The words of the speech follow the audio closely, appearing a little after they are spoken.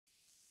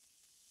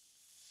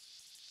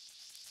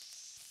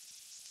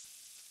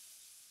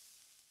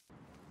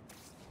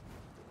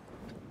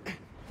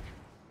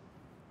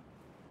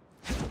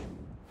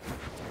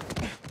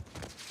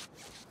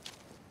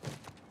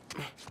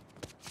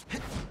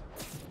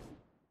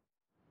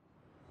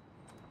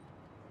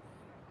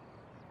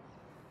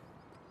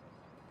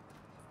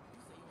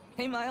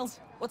Hey, Miles.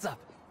 What's up?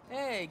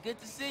 Hey,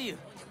 good to see you.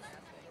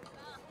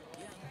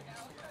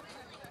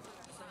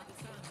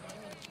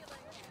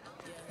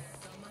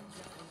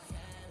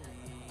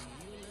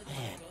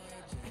 Man,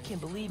 I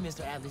can't believe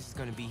Mr. Atlas is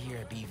gonna be here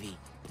at BV.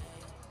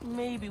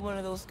 Maybe one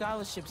of those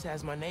scholarships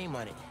has my name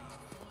on it,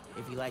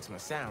 if he likes my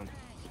sound.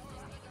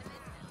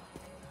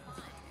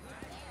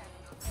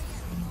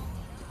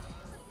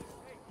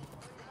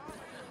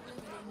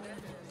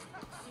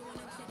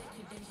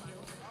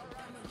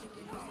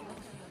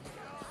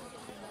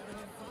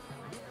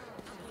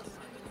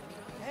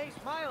 Hey,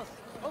 Miles,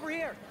 over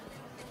here.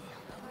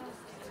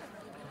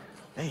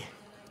 Hey.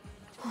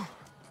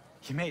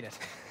 You made it.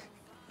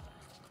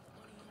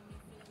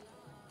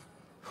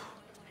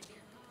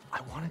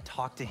 I want to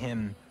talk to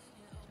him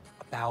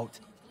about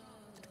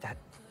that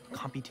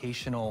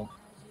computational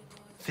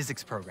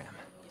physics program.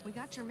 We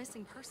got your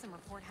missing person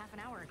report half an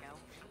hour ago.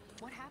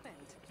 What happened?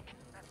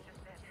 That's just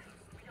it.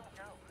 We don't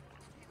know.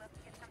 She left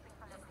to get something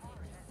from her car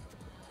and then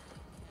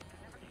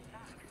never came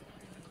back.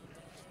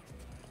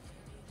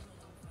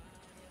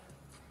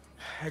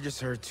 I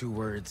just heard 2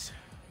 words.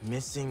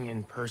 Missing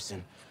in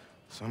person.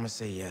 So I'm gonna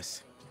say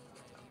yes.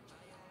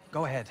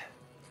 Go ahead.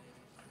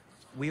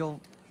 We'll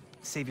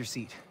save your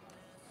seat.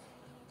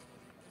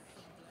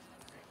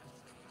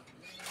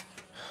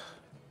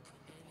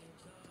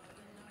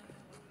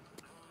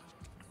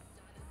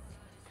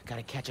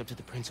 Gotta catch up to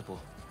the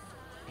principal.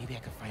 Maybe I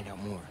can find out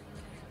more.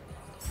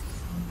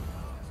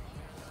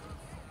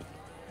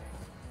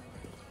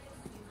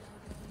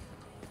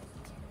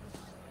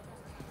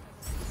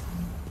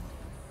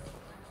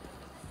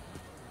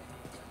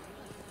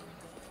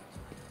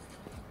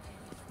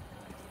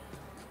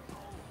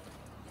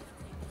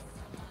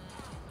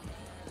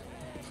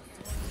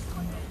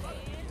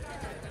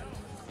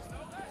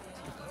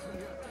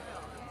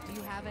 Do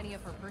you have any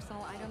of her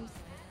personal items?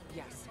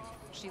 Yes,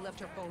 she left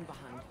her phone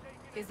behind.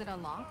 Is it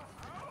unlocked?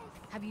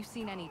 Have you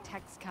seen any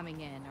texts coming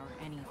in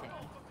or anything?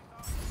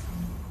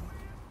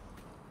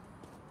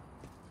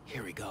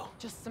 Here we go.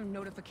 Just some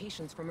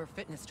notifications from her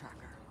fitness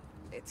tracker.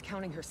 It's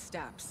counting her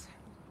steps,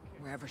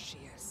 wherever she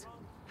is.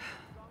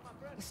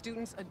 The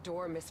students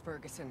adore Miss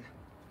Ferguson.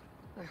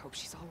 I hope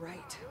she's all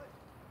right.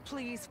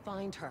 Please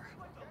find her.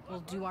 We'll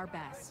do our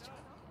best.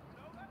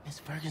 Miss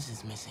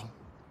Ferguson's missing.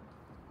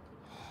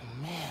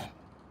 Oh, man.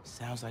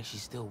 Sounds like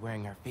she's still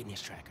wearing her fitness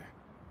tracker.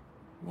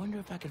 Wonder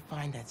if I could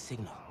find that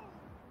signal.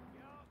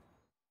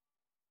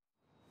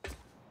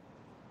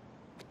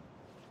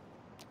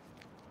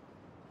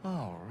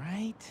 All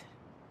right.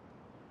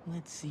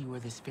 Let's see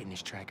where this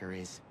fitness tracker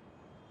is.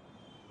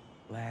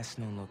 Last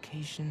known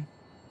location,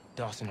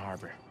 Dawson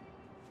Harbor.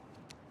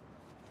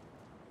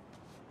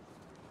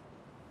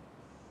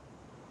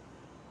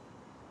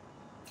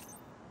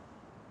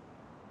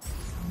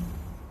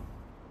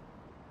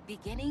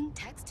 Beginning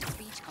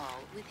text-to-speech call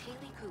with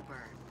Haley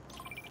Cooper.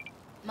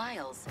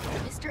 Miles,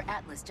 Mr.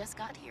 Atlas just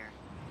got here.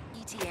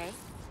 ETA?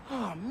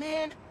 Oh,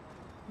 man.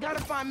 Gotta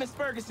find Miss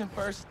Ferguson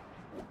first.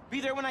 Be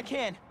there when I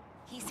can.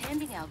 He's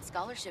handing out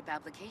scholarship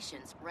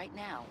applications right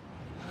now.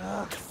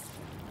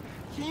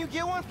 Can you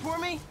get one for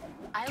me?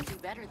 I'll do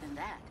better than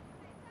that.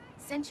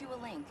 Sent you a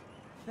link.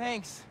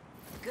 Thanks.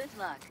 Good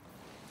luck.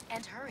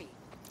 And hurry.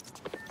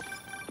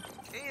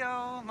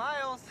 Heyo,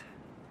 Miles.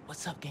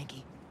 What's up,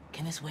 Genki?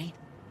 Can this wait?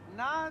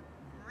 Not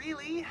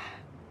really.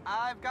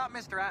 I've got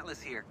Mr.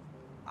 Atlas here.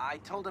 I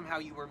told him how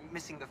you were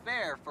missing the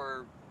fair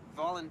for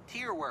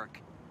volunteer work,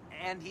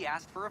 and he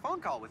asked for a phone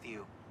call with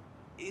you.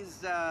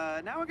 Is,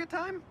 now a good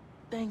time?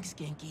 Thanks,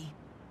 Genki.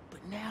 But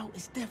now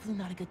is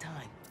definitely not a good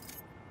time.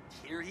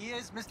 Here he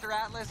is, Mr.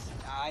 Atlas.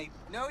 I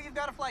know you've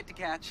got a flight to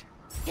catch.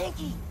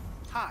 Genki!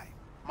 Hi,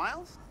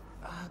 Miles?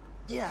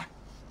 Yeah.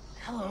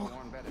 Hello.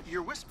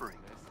 You're whispering.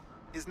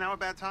 Is now a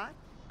bad time?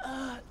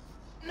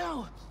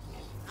 No.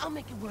 I'll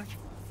make it work.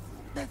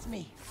 That's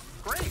me.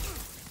 Great.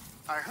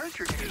 I heard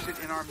you're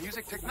interested in our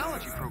music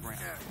technology program.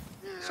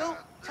 So,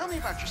 tell me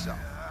about yourself.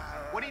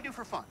 What do you do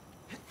for fun?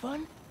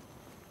 Fun?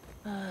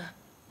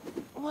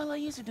 Well, I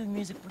used to do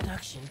music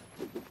production,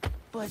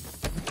 but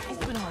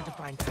it's been hard to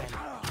find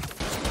time.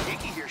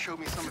 Jakey here showed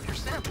me some of your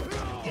samples.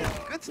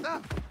 Good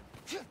stuff.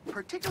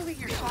 Particularly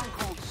your song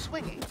called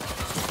Swinging.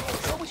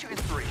 What was your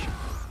inspiration?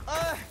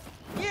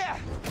 Yeah.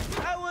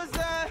 I was,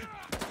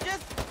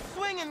 just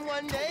swinging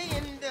one day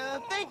and,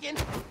 thinking.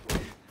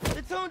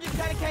 The tune just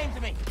kind of came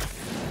to me.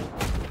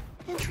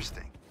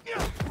 Interesting.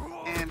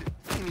 And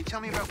can you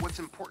tell me about what's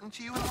important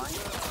to you in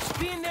life?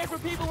 Being there for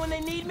people when they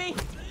need me.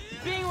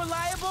 Being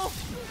reliable.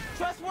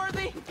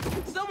 Trustworthy.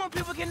 Someone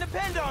people can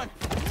depend on.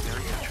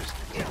 Very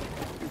interesting.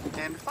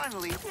 And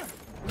finally,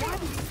 why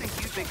do you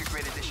think you'd make a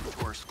great addition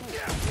to our school?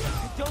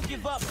 Don't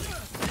give up.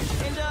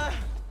 And,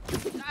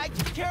 I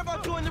care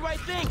about doing the right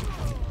thing.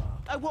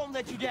 I won't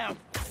let you down.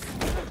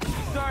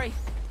 Sorry.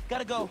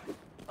 Gotta go.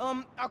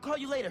 I'll call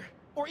you later.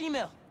 Or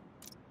email.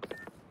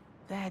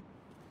 That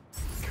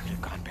could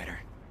have gone better.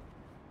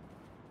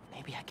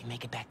 Maybe I can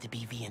make it back to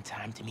BV in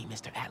time to meet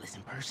Mr. Atlas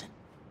in person.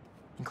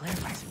 And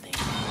clarify some things.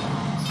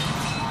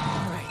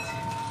 All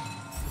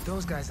right. With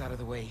those guys out of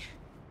the way,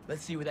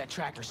 let's see where that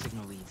tracker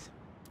signal leads.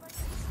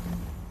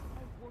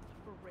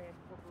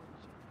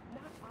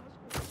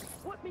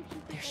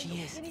 There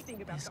she is.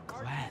 This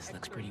glass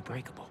looks pretty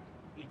breakable.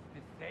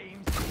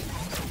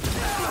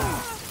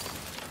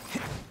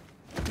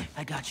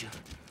 I got you.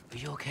 Are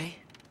you okay?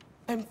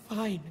 I'm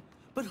fine.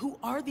 But who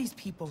are these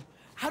people?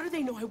 How do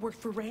they know I work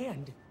for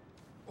Rand?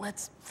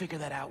 Let's figure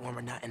that out when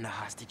we're not in the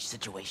hostage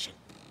situation.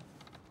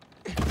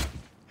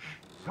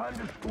 Time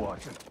to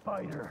squash a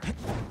spider.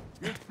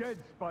 You're dead,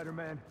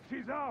 Spider-Man.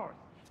 She's ours.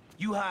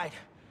 You hide.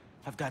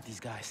 I've got these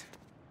guys.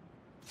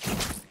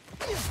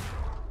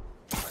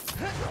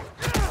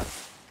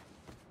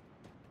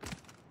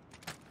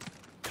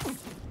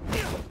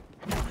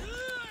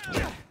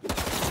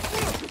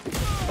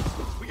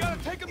 We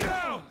gotta take him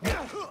down!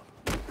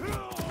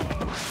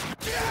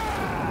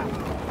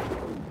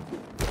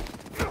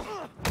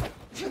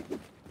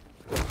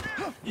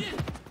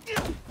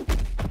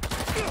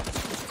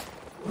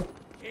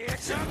 Here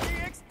come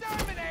the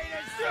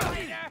exterminators,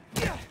 Spider!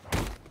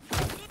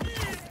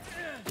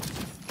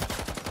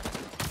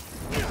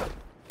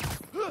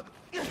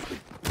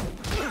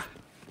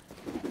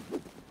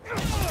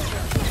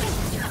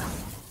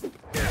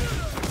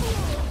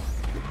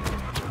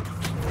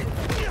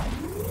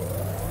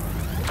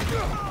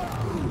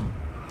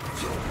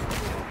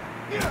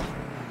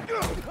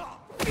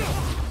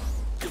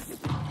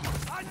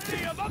 I see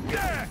him up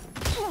there!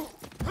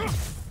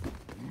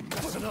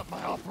 Messing up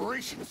my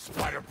operation,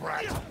 Spider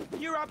Brat.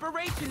 Your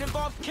operation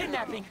involves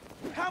kidnapping.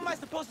 How am I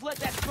supposed to let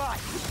that slide?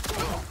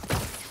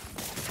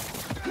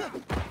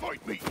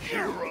 Fight me,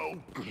 hero!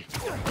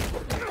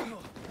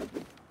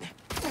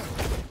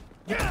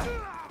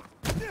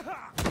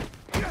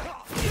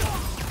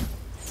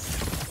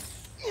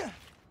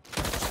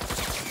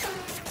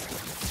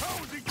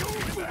 How is he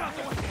doing that?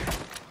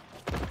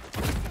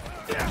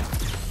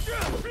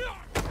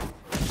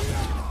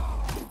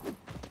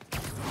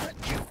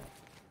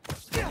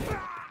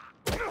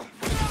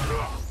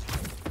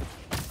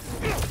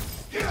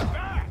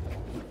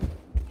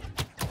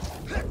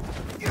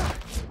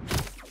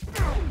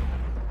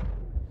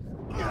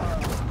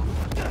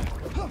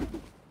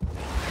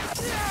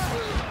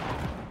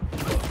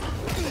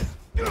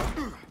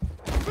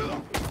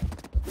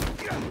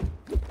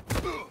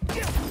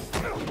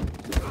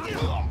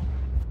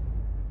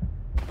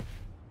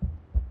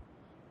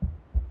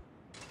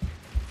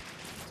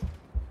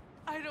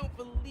 I don't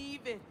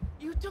believe it.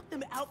 You took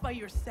them out by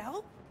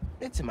yourself?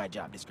 It's in my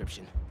job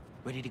description.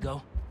 Ready to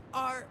go?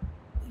 Are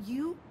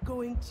you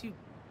going to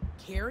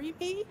carry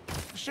me?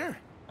 Sure.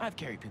 I've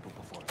carried people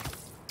before.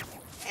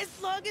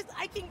 As long as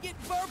I can get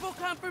verbal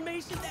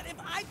confirmation that if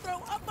I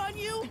throw up on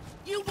you,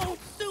 you won't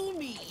sue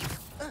me.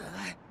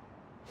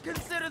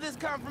 Consider this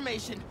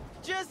confirmation.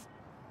 Just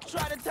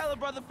try to tell a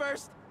brother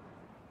first.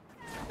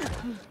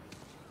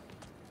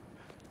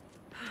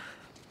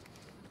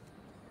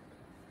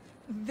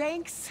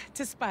 Thanks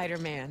to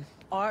Spider-Man,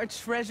 our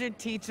treasured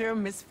teacher,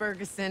 Miss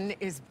Ferguson,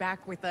 is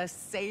back with us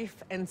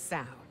safe and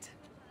sound.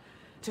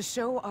 To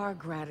show our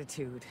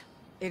gratitude,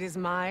 it is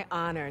my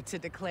honor to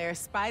declare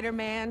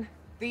Spider-Man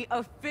the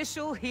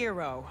official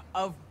hero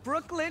of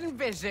Brooklyn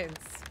Visions.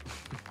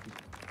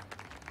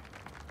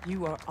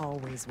 You are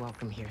always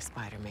welcome here,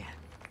 Spider-Man.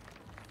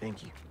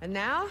 Thank you. And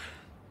now,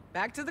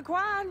 back to the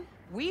quad.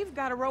 We've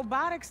got a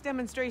robotics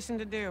demonstration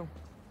to do.